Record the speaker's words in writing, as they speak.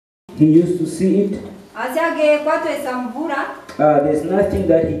He used to see it. There's nothing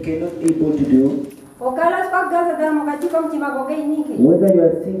that he cannot able to do. Whether you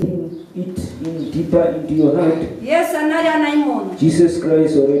are thinking it in deeper into your heart, Jesus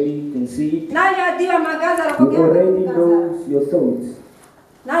Christ already can see it. He already knows your thoughts.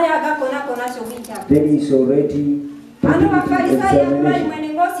 Then he's already examination.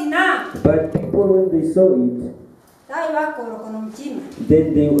 But people, when they saw it,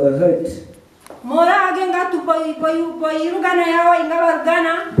 then they were hurt.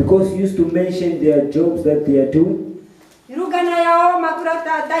 Because he used to mention their jobs that they are doing.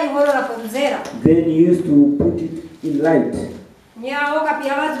 Then he used to put it in light.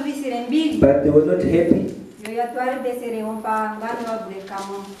 But they were not happy.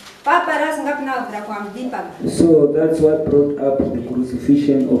 So that's what brought up the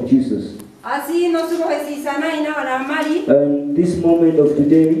crucifixion of Jesus. And this moment of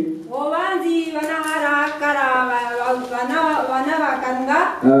today,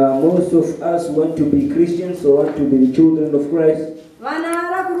 most of us want to be Christians or want to be the children of Christ.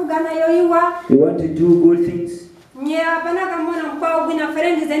 We want to do good things.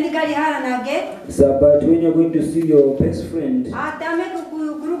 So, but when you're going to see your best friend,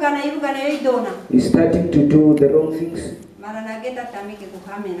 he's starting to do the wrong things,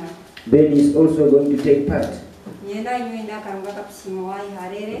 then he's also going to take part.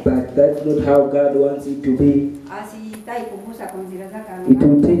 But that's not how God wants it to be. It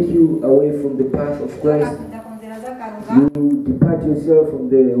will take you away from the path of Christ. You depart yourself from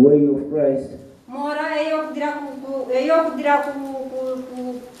the way of Christ.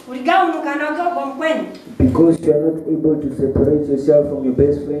 Because you are not able to separate yourself from your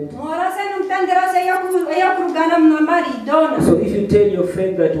best friend. So if you tell your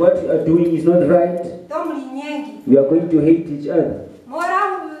friend that what you are doing is not right, you are going to hate each other.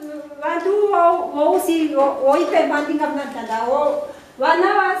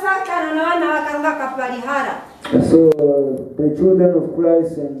 So the children of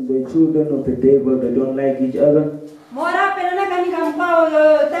Christ and the children of the devil, they don't like each other.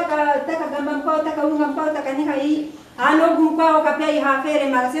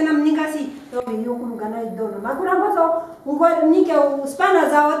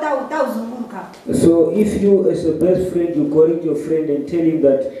 So if you as a best friend, you correct your friend and tell him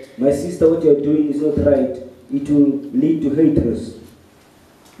that, my sister, what you are doing is not right, it will lead to hatred.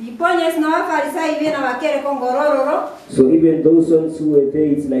 So even those ones who were there,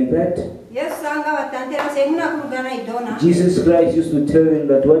 it's like that. Jesus Christ used to tell them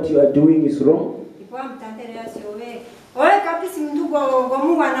that what you are doing is wrong.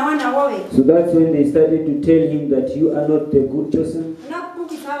 So that's when they started to tell him that you are not the good person.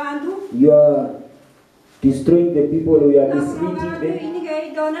 You are destroying the people, you are misleading them.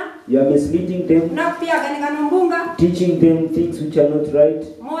 You are misleading them, teaching them things which are not right.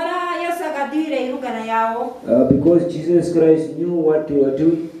 Because Jesus Christ knew what they were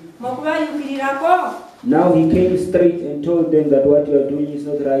doing. Now he came straight and told them that what you are doing is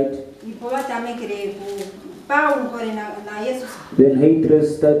not right. Then hatred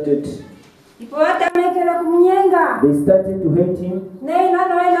started. They started to hate him.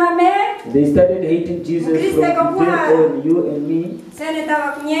 They started hating Jesus from today on, you and me.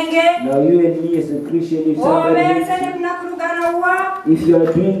 Now you and me as a Christian, if somebody hates you, if you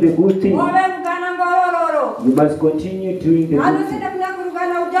are doing the good thing, you must continue doing the good thing.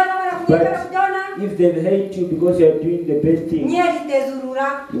 But if they hate you because you are doing the bad thing,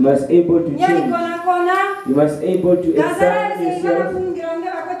 you must able to change. You must able to examine yourself.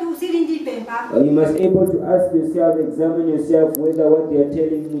 You must able to ask yourself, examine yourself whether what they are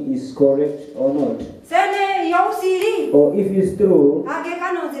telling me is correct or not. Or if it's true,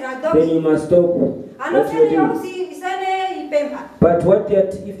 then you must stop what you are doing. But what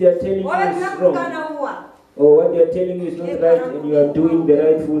if they are telling you is wrong, or what they are telling you is not right, and you are doing the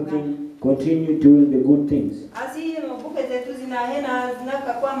rightful thing, continue doing the good things.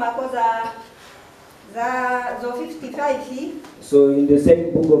 So in the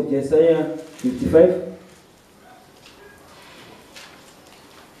same book of Isaiah 55,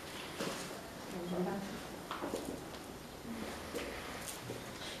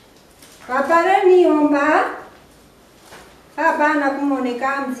 Papa ni omba Papa na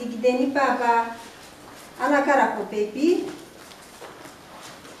kumoneka mzikideni papa anakara kopepi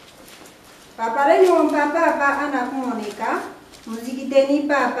Papa ni omba papa anakumoneka mzikideni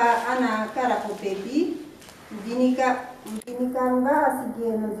papa anakara kopepi mdinika nga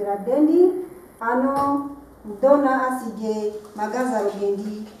asige nozira dendi ano mdona asige magaza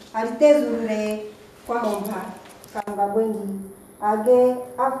rogendi alitezurure kwa omba kanga bwengi age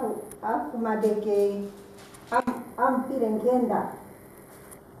afu madeke ampire ngenda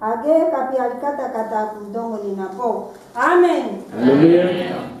age kapi alikata kata kudongo linapo. Amen.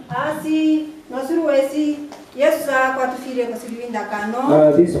 Hallelujah. Asi nosuru wesi Yesu kwa tufire kusilinda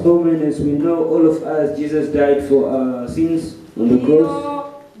kano. This moment, as we know, all of us, Jesus died for our sins on the cross.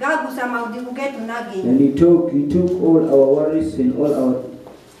 And he took all our worries and all our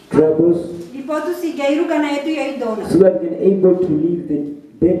troubles, so that we can able to leave the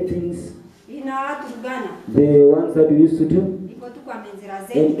bad things, the ones that we used to do,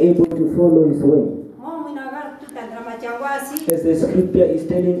 and able to follow his way. As the scripture is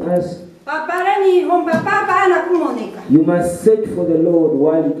telling us, you must search for the Lord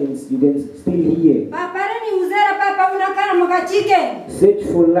while you can still hear. Search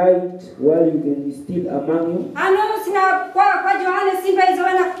for light while you can still among you.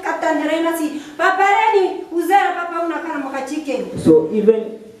 So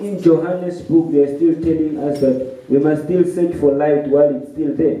even in Johannes' book, they are still telling us that we must still search for light while it's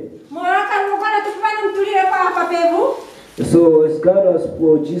still there. So as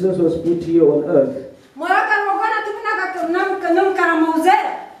Jesus was put here on earth,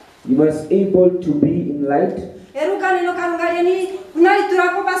 you must able to be in light.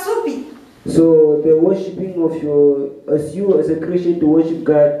 So the worshipping of you as a Christian to worship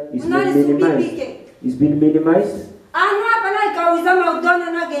God is minimized. It's been minimized.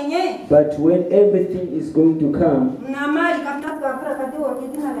 But when everything is going to come,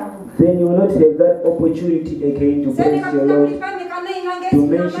 then you will not have that opportunity again to praise your Lord, to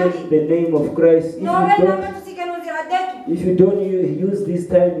mention the name of Christ. If you don't use this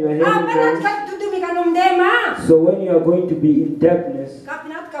time you are having now, so when you are going to be in darkness,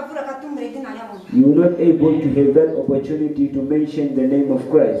 you will not able to have that opportunity to mention the name of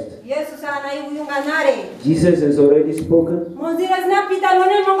Christ. Jesus has already spoken.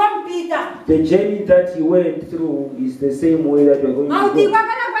 The journey that he went through is the same way that we are going to go.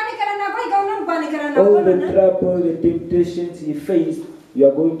 All the trouble, the temptations he faced, you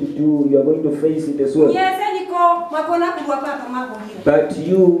are going to face it as well. But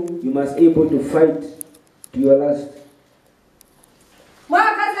you must able to fight to your last.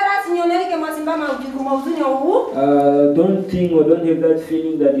 Don't think or don't have that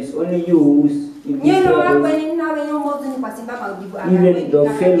feeling that it's only you who's in this trouble. Even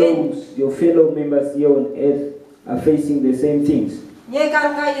your fellow members here on earth are facing the same things. But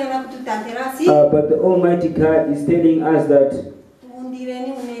the Almighty God is telling us that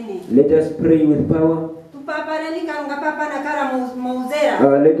let us pray with power.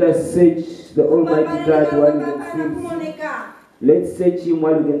 Let us search the Almighty God while we can still see. Let's search him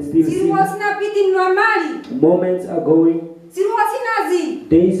while we can still see. Moments are going.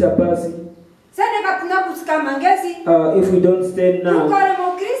 Days are passing. If we don't stand now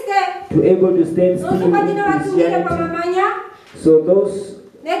to able to stand still in Christianity, so those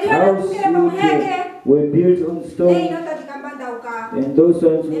houses were built on stone, and those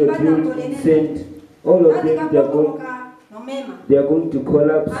ones were built in sand, all of them they are going to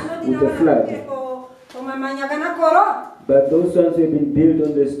collapse with the flood. But those ones have been built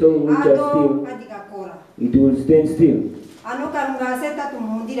on the stone which are still, it will stand still.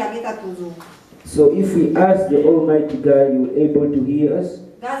 So if we ask the Almighty God, you will able to hear us.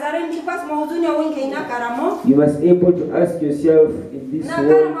 You must able to ask yourself in this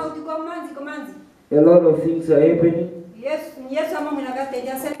world, a lot of things are happening. As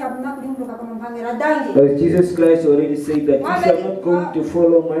Jesus Christ already said that if you are not going to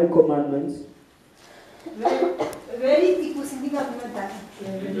follow my commandments, Leviticus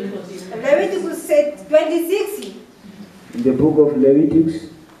 26. In the book of Leviticus,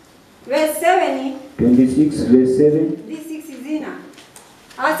 verse 7. 26, verse 7. This 6 is in.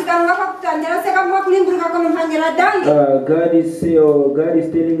 God is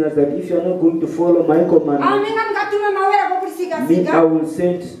telling us that if you are not going to follow my commandments, I will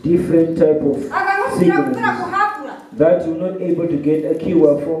send different type of sickness that you're not able to get a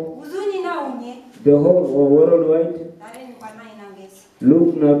cure for. The whole worldwide.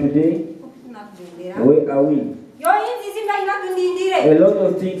 Look now today, where are we? A lot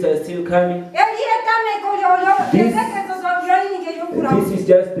of things are still coming. This is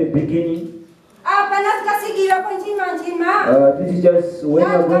just the beginning. This is just when we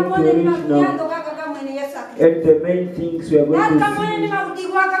are going to reach now. And the main things we are going to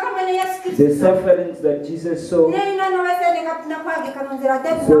see, the sufferings that Jesus saw.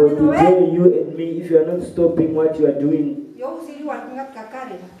 So today, you and me, if you are not stopping what you are doing,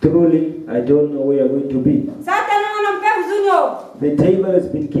 truly, I don't know where you are going to be. The devil has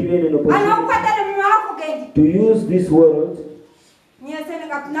been given an opportunity to use this world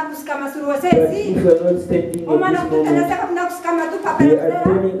if you are not standing at this moment, they are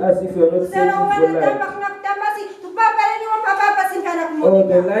telling us if you are not searching for light. Oh,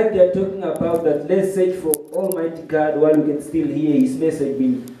 the light they are talking about, that let's search for Almighty God while we can still hear His message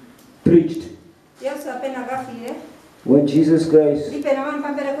being preached. When Jesus Christ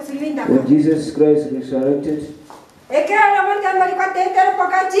resurrected,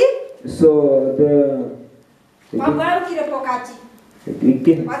 so the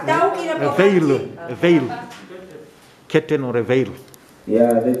veil, curtain or a veil.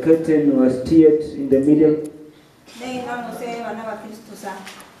 Yeah, the curtain was tiered in the middle.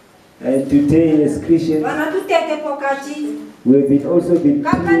 And today as Christians, we've also been they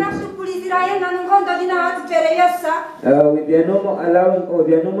are no more allowing, or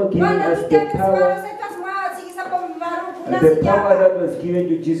they are no more giving us the power that was given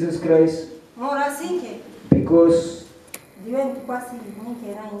to Jesus Christ,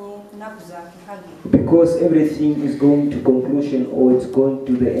 because everything is going to conclusion, or it's going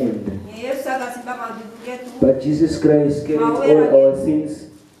to the end. But Jesus Christ carried all our sins.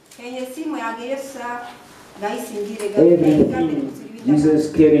 Everything,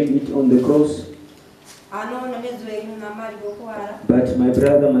 Jesus carried it on the cross. But my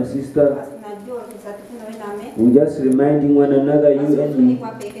brother, my sister, we're just reminding one another, you and me,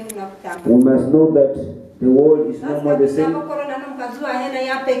 we must know that the world is no more the same.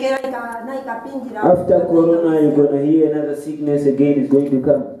 After Corona, you're going to hear another sickness again is going to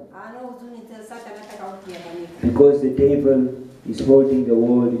come. Because the devil is holding the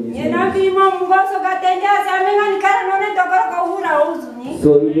world in his hands.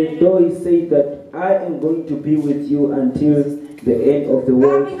 So even though he said that I am going to be with you until the end of the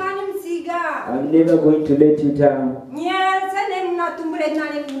world, I'm never going to let you down.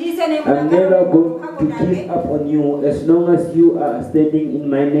 I'm never going to give up on you as long as you are standing in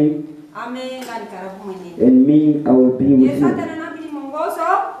my name. And me, I will be with you.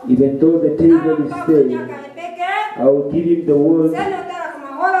 Even though the table is there, I will give him the word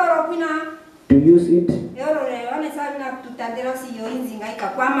to use it. In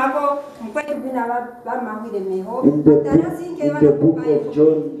the book of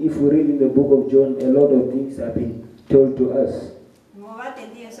John, if we read in the book of John, a lot of things have been told to us.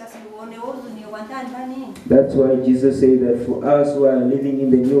 That's why Jesus said that for us who are living in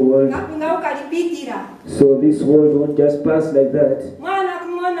the new world, so this world won't just pass like that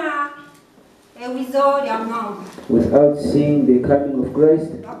without seeing the coming of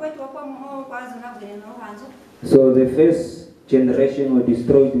Christ. So the first generation were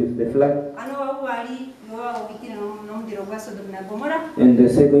destroyed with the flood, and the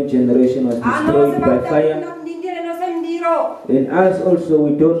second generation was destroyed by fire. And us also,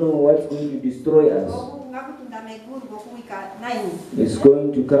 we don't know what's going to destroy us. It's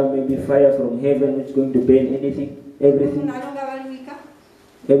going to come maybe fire from heaven, which is going to burn anything, everything.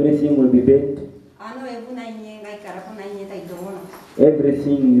 Everything will be burnt.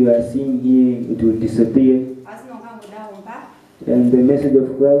 Everything you are seeing here, it will disappear. And the message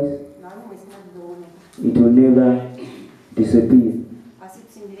of Christ, it will never disappear.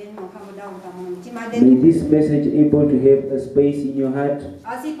 May this message able to have a space in your heart.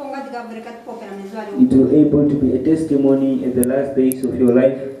 It will able to be a testimony in the last days of your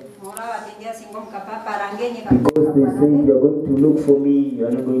life. Because they say you are going to look for me, you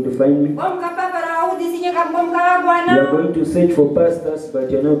are not going to find me. You are going to search for pastors, but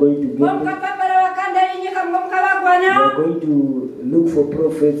you are not going to get them. You are going to look for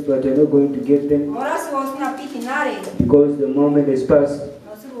prophets, but you are not going to get them. Because the moment has passed.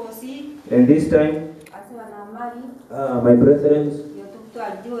 And this time, my brethren,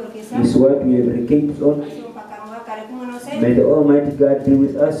 is what we have recapped on. May the Almighty God be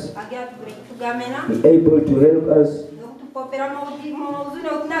with us, be able to help us,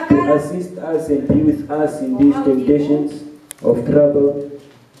 to assist us and be with us in these temptations of trouble.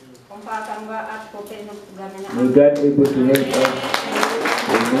 May God be able to help us.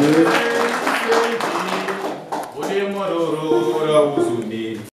 Amen.